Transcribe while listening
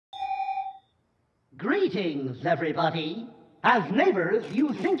Greetings, everybody. As neighbors,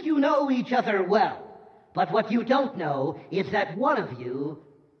 you think you know each other well. But what you don't know is that one of you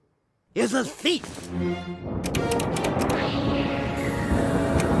is a thief.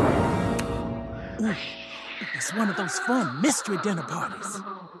 It's one of those fun mystery dinner parties.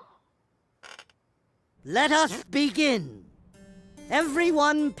 Let us begin.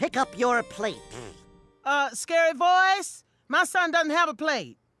 Everyone pick up your plate. Scary voice? My son doesn't have a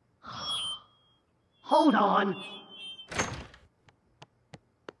plate. Hold on.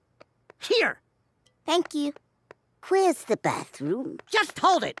 Here. Thank you. Where's the bathroom? Just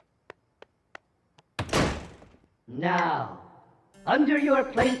hold it. Now, under your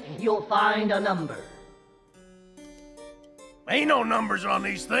plate, you'll find a number. Ain't no numbers on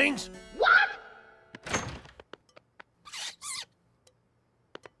these things. What?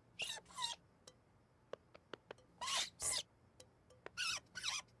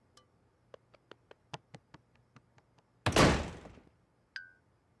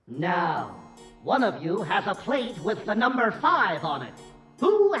 Now, one of you has a plate with the number 5 on it.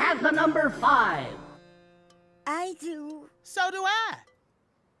 Who has the number 5? I do. So do I.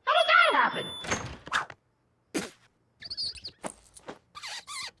 How did that happen?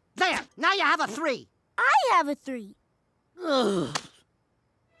 There, now you have a 3. I have a 3. Ugh.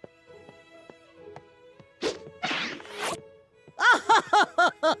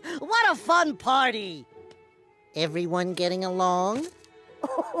 What a fun party! Everyone getting along?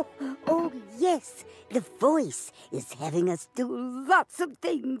 Oh, yes. The voice is having us do lots of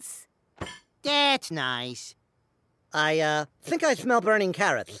things. That's nice. I think I smell burning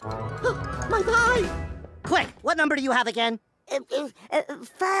carrots. My pie! Quick, what number do you have again?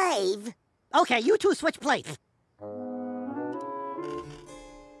 5. Okay, you two switch plates.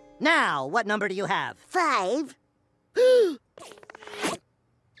 Now, what number do you have? 5.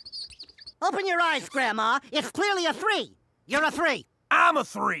 Open your eyes, Grandma. It's clearly a 3. You're a 3. I'm a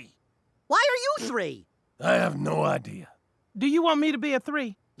 3. Why are you 3? I have no idea. Do you want me to be a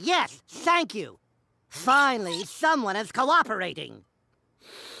 3? Yes, thank you. Finally, someone is cooperating.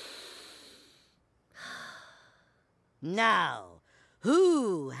 Now,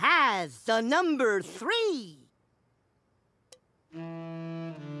 who has the number 3?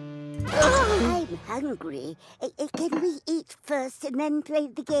 I'm hungry. Can we eat first and then play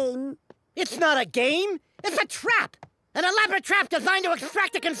the game? It's not a game. It's a trap. An elaborate trap designed to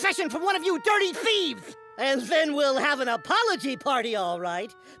extract a confession from one of you dirty thieves. And then we'll have an apology party, all right.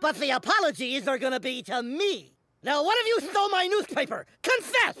 But the apologies are gonna be to me. Now, one of you stole my newspaper.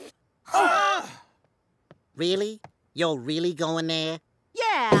 Confess! Really? You're really going there?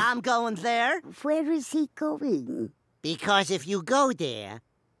 Yeah, I'm going there. Where is he going? Because if you go there,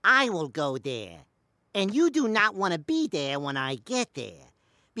 I will go there. And you do not want to be there when I get there.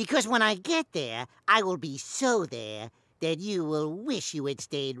 Because when I get there, I will be so there that you will wish you had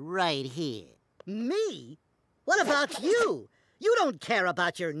stayed right here. Me? What about you? You don't care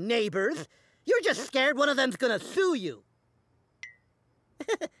about your neighbors. You're just scared one of them's gonna sue you.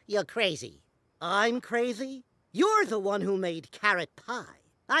 You're crazy. I'm crazy? You're the one who made carrot pie.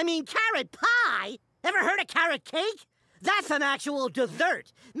 I mean, carrot pie? Ever heard of carrot cake? That's an actual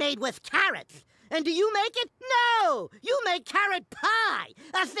dessert made with carrots. And do you make it? No! You make carrot pie,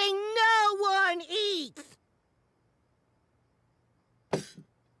 a thing no one eats!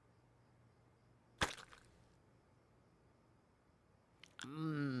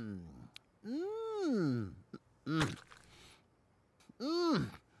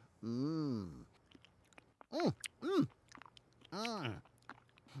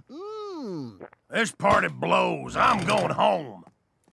 This party blows. I'm going home.